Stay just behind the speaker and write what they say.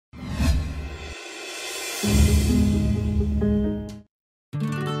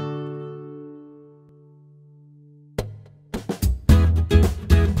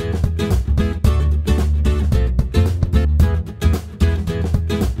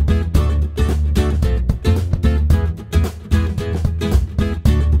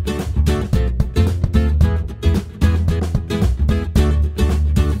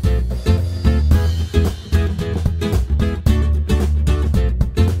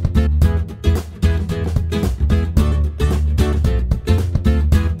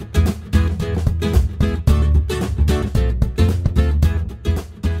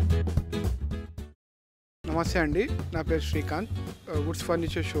నమస్తే అండి, నా పేరు శ్రీకాంత్. వుడ్స్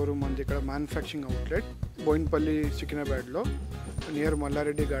ఫర్నిచర్ షోరూమ్ ఉంది ఇక్కడ, మ్యానుఫ్యాక్చరింగ్ అవుట్లెట్ బోయిన్పల్లి సికింద్రాబాద్లో నియర్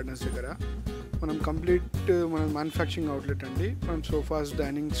మల్లారెడ్డి గార్డెన్స్ దగ్గర. మనం కంప్లీట్ మన మ్యానుఫ్యాక్చరింగ్ అవుట్లెట్ అండి. మనం సోఫాస్,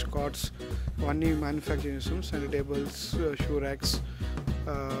 డైనింగ్ స్కాట్స్ అవన్నీ మ్యానుఫ్యాక్చర్ చేస్తాం. Study tables, shoe racks,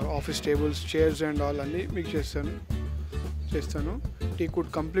 office tables, chairs and all అన్నీ మీకు చేస్తాను.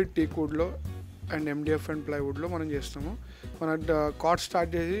 టీకుడ్, కంప్లీట్ టీకుడ్లో అండ్ MDF అండ్ ప్లైవుడ్లో మనం చేస్తాము. మన కాట్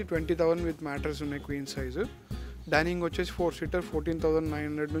స్టార్ట్ చేసి 20,000 విత్ మ్యాట్రెస్ ఉన్నాయి, క్వీన్ సైజు. డైనింగ్ వచ్చేసి 4 సీటర్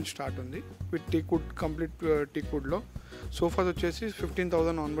 14,900 నుంచి స్టార్ట్ ఉంది విత్ టీకుడ్, కంప్లీట్ టీకుడ్లో. సోఫాస్ వచ్చేసి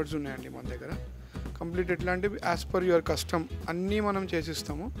 15,000 ఆన్వర్డ్స్ ఉన్నాయండి మన దగ్గర. కంప్లీట్ ఎట్లా అంటే యాజ్ పర్ యువర్ కస్టమ్ అన్నీ మనం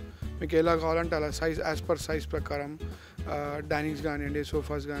చేసిస్తాము. మీకు ఎలా కావాలంటే అలా సైజ్, యాజ్ పర్ సైజ్ ప్రకారం డైనింగ్స్ కానివ్వండి,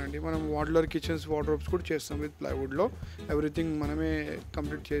 సోఫాస్ కానివ్వండి, మనం మోడ్యులర్ కిచెన్స్, వార్డ్రోబ్స్ కూడా చేస్తాం విత్ ప్లైవుడ్లో. ఎవ్రీథింగ్ మనమే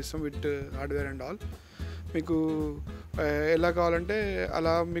కంప్లీట్ చేస్తాం విత్ హార్డ్వేర్ అండ్ ఆల్. మీకు ఎలా కావాలంటే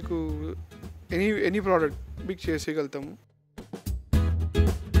అలా మీకు ఎనీ ప్రోడక్ట్ మీకు చేసేయగలుగుతాము.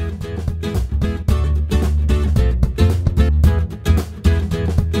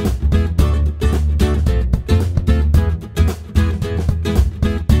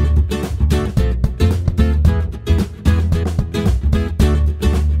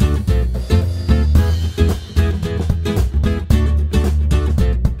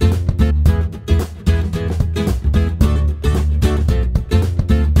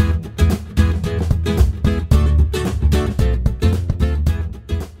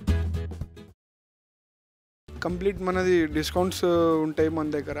 కంప్లీట్ మనది డిస్కౌంట్స్ ఉంటాయి మన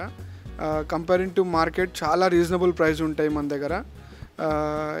దగ్గర. కంపేరింగ్ టు మార్కెట్ చాలా రీజనబుల్ ప్రైస్ ఉంటాయి మన దగ్గర.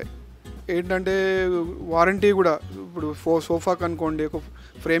 ఏంటంటే వారంటీ కూడా, ఇప్పుడు సోఫాకి అనుకోండి, ఒక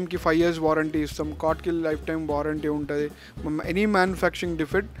ఫ్రేమ్కి 5 years వారంటీ ఇస్తాం. కాట్కి లైఫ్ టైం వారంటీ ఉంటుంది. ఎనీ మ్యానుఫ్యాక్చరింగ్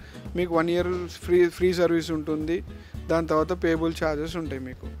డిఫెక్ట్ మీకు 1 year ఫ్రీ సర్వీస్ ఉంటుంది. దాని తర్వాత పేబుల్ ఛార్జెస్ ఉంటాయి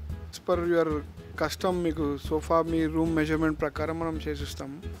మీకు. యాజ్ పర్ యువర్ కస్టమ్ మీకు సోఫా మీ రూమ్ మెజర్మెంట్ ప్రకారం మనం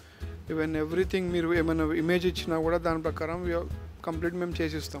చేసిస్తాము. ఈవెన్ ఎవ్రీథింగ్ మీరు ఏమైనా ఇమేజ్ ఇచ్చినా కూడా దాని ప్రకారం కంప్లీట్ మేము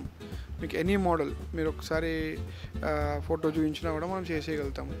చేసిస్తాం. మీకు ఎనీ మోడల్ మీరు ఒకసారి ఫోటో చూపించినా కూడా మనం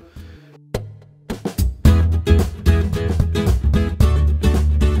చేసేయగలుగుతాము.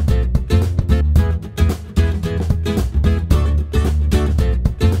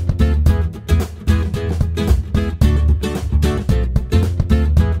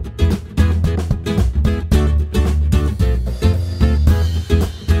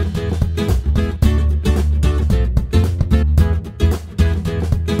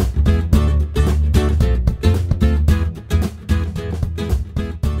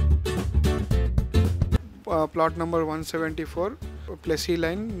 Plot number 174 Plessis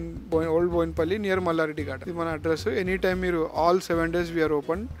line, old Boinpally, near Mallareddy garden. ఇది మన అడ్రస్. ఎనీ టైం మీరు all 7 days we are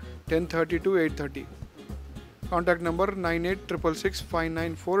open 10:30 to 8:30. Contact number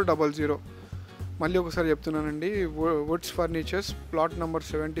 9866659400. మళ్ళీ ఒకసారి చెప్తున్నానండి, Woods furnitures, plot number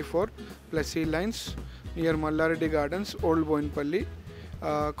 74 Plessis lines, near Mallareddy gardens, old Boinpally.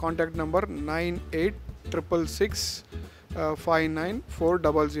 Contact number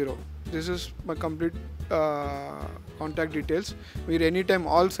 9866659400. This is my complete contact details. మీరు any time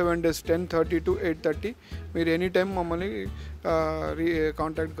all 7 days 10:30 to 8:30 మీరు any time మమ్మల్ని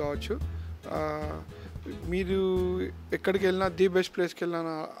contact కావచ్చు. మీరు ఎక్కడికి వెళ్ళినా ది బెస్ట్ ప్లేస్కి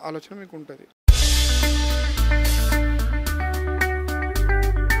వెళ్ళిన ఆలోచన మీకు ఉంటుంది.